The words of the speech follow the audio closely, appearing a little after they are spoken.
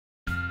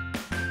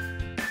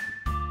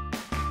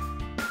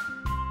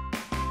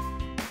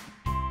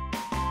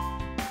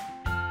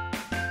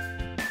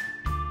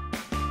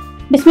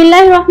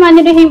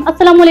बिस्मिल्लाहिर्रहमानिर्रहीम।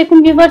 अस्सलाम वालेकुम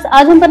व्यूवर्स,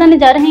 आज हम बनाने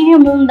जा रहे हैं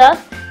मूंग दाल।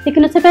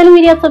 लेकिन उससे पहले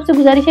मेरी आप सबसे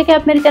गुजारिश है कि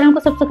आप मेरे चैनल को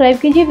सब्सक्राइब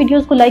कीजिए,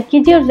 वीडियोस को लाइक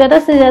कीजिए और ज़्यादा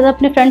से ज़्यादा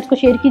अपने फ्रेंड्स को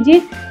शेयर कीजिए।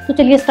 तो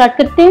चलिए स्टार्ट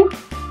करते हैं।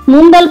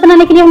 मूंग दाल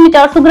बनाने के लिए हमने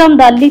 400 ग्राम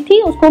दाल ली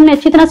थी। उसको हमने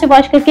अच्छी तरह से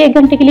वॉश करके 1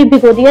 घंटे के लिए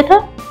भिगो दिया था।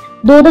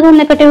 2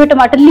 हमने कटे हुए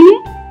टमाटर लिए,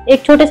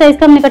 एक छोटे साइज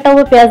का हमने कटा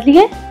हुआ प्याज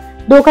लिए,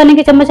 2 खाने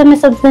के चम्मच हमने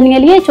सब्ज धनिया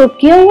लिए चॉप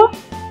किया हुआ,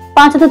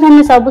 5 अदद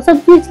हमने साबुत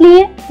सब्ज मिर्च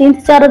लिए, 3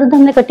 से 4 अदद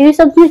हमने कटी हुई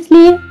सब्ज मिर्च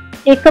लिए,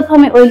 1 कप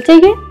हमें ऑयल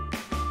चाहिए,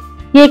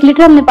 ये 1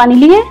 लीटर हमने पानी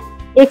लिए,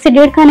 1 से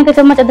 1.5 खाने का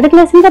चम्मच अदरक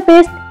लहसुन का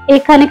पेस्ट,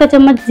 1 खाने का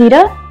चम्मच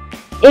जीरा,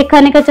 1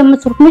 खाने का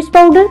चम्मच सूखी मिर्च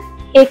पाउडर,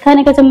 1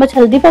 खाने का चम्मच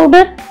हल्दी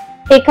पाउडर,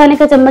 1 खाने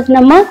का चम्मच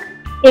नमक,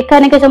 1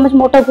 खाने का चम्मच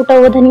मोटा कूटा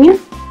हुआ धनिया,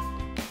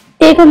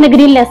 1 हमने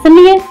ग्रीन लहसुन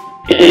लिए,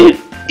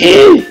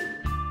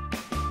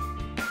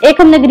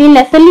 1 हमने ग्रीन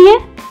लहसुन लिए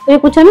और ये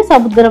कुछ हमें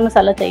साबुत गरम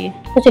मसाला चाहिए।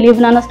 तो चलिए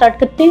बनाना स्टार्ट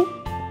करते हैं।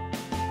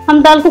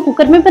 हम दाल को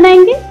कुकर में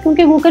बनाएंगे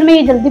क्योंकि कुकर में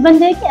ये जल्दी बन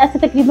जाएगी। ऐसे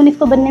तकरीबन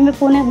इसको बनने में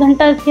पौने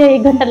घंटा या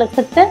 1 घंटा लग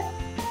सकता है।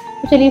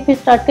 तो चलिए फिर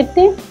स्टार्ट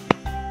करते हैं।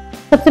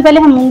 सबसे पहले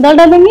हम मूंग दाल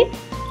डालेंगे,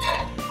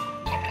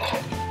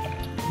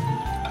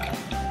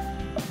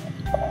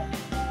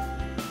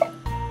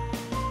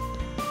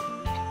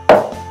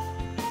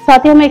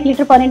 साथ ही हम 1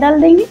 लीटर पानी डाल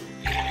देंगे।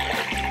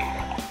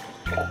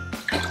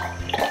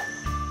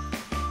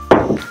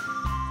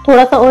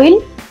 थोड़ा सा ऑयल,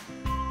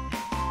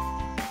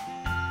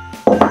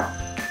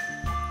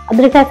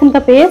 अदरक लहसुन का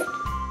पेस्ट,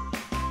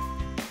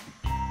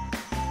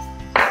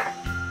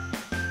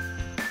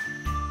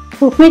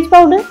 सूखी मिर्च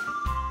पाउडर,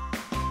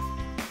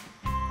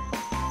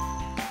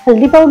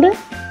 हल्दी पाउडर,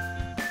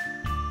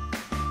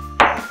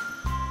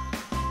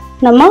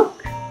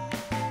 नमक,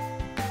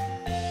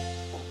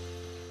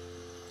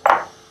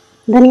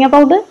 धनिया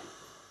पाउडर,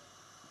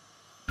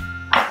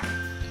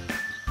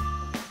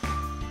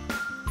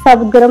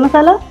 साबुत गरम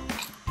मसाला,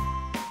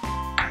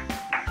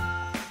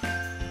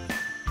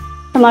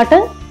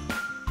 टमाटर,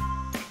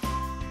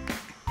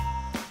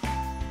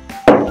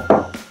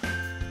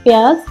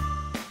 प्याज,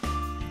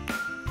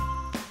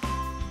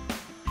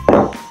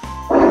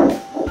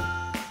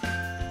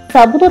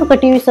 साबुत और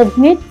कटी हुई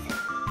सब्जी मिर्च,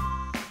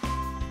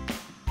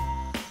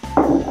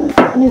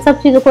 इन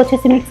सब चीजों को अच्छे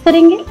से मिक्स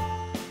करेंगे।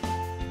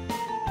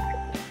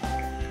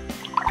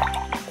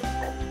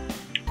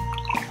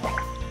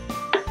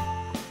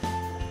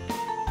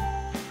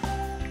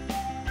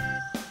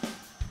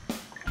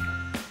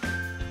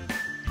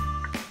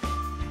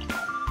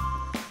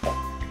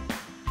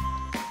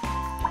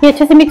 ये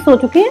अच्छे से मिक्स हो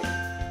चुके हैं।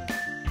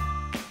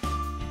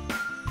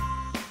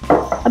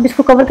 अब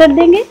इसको कवर कर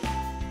देंगे।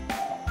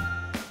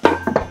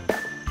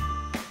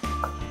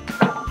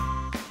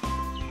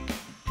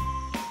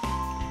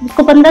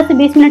 इसको 15 से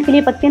 20 मिनट के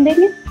लिए पकने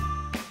देंगे।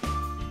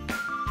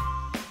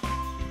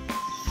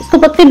 इसको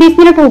पकते 20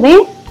 मिनट हो गए।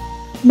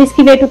 अब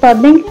इसकी वेट उतार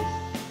देंगे।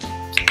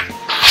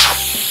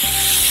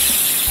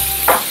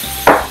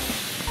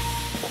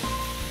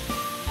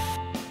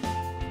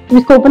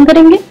 इसको ओपन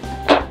करेंगे।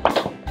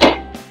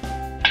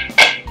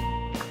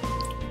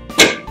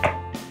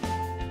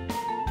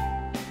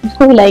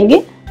 इसको हिलाएंगे।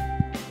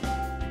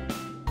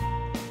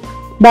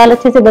 दाल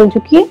अच्छे से गल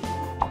चुकी है।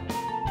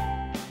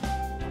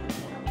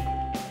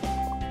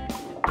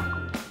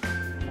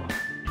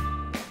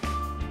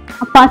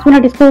 अब 5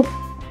 मिनट इसको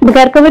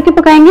बगैर कवर के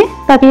पकाएंगे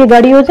ताकि ये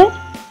गाढ़ी हो जाए।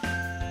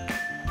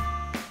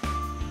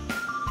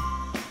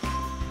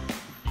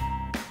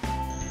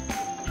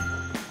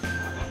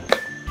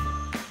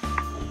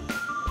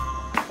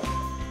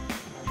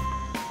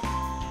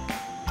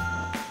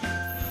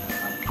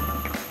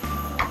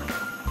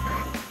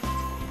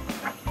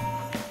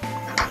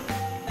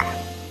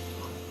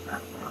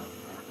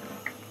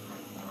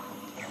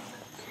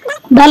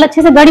 दाल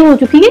अच्छे से गाढ़ी हो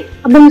चुकी है।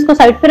 अब हम इसको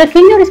साइड पे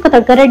रखेंगे और इसका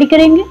तड़का रेडी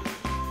करेंगे।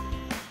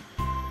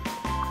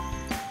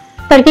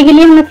 तड़के के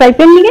लिए हमने फ्राई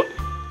पैन लिया,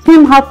 इसमें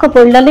हम 1/2 कप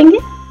ऑयल डालेंगे।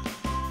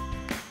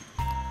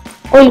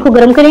 ऑयल को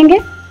गर्म करेंगे।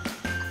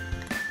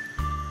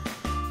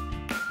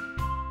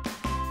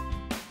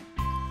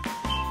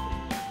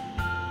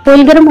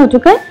 ऑयल गर्म हो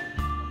चुका है।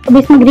 अब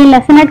इसमें ग्रीन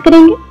लहसुन ऐड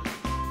करेंगे।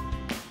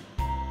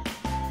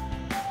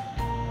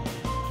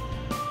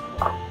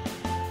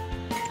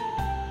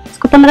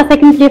 इसको 15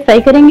 सेकंड के लिए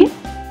फ्राई करेंगे।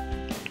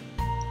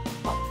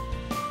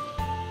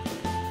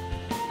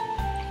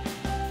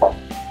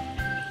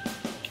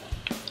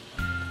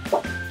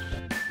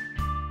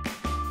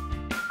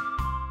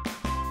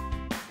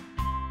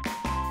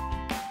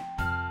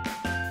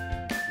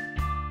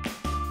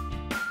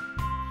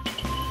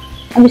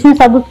 अब इसमें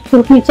साबुत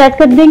सूखी मिर्च ऐड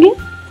कर देंगे।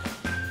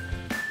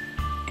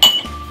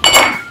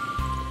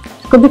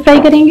 इसको भी फ्राई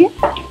करेंगे।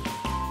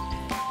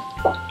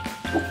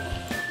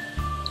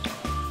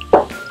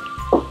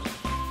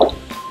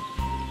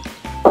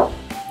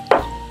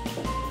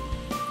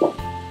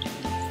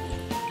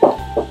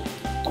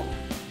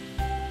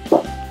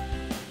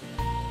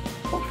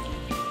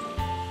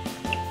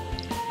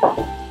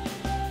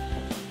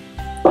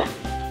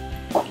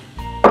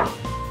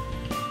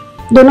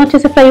 दोनों अच्छे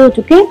से फ्राई हो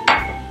चुके हैं।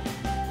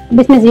 अब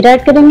इसमें जीरा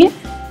ऐड करेंगे।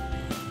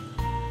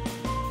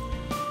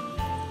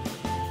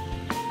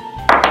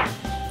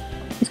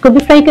 इसको भी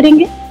फ्राई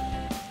करेंगे।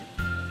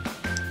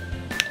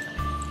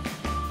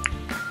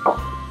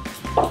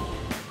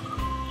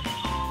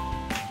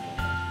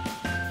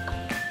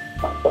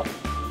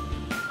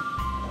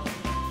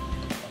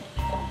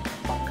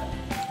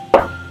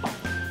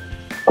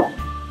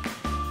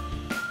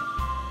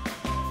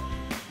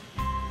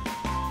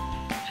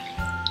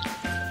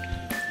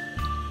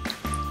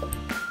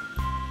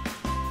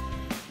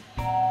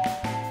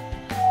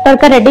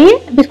 तड़का रेडी है,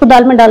 अब इसको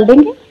दाल में डाल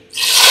देंगे।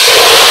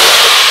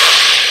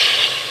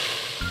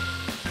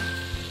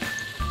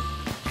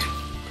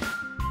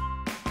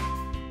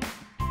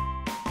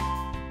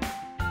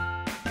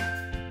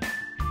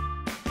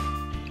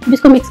 अब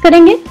इसको मिक्स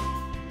करेंगे।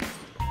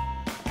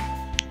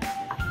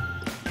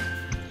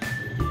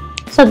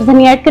 सब्जी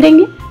धनिया ऐड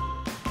करेंगे।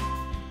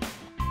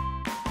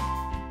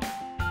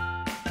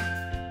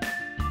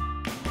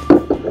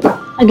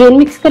 अगेन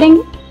मिक्स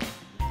करेंगे।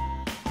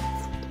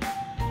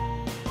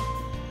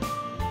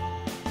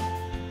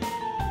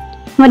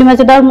 हमारी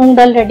मजेदार मूंग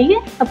दाल रेडी है,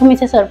 अब हम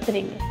इसे सर्व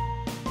करेंगे।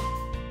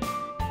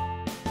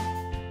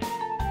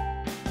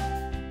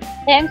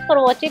 Thanks for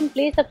watching,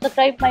 please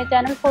subscribe my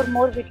channel for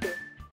more video.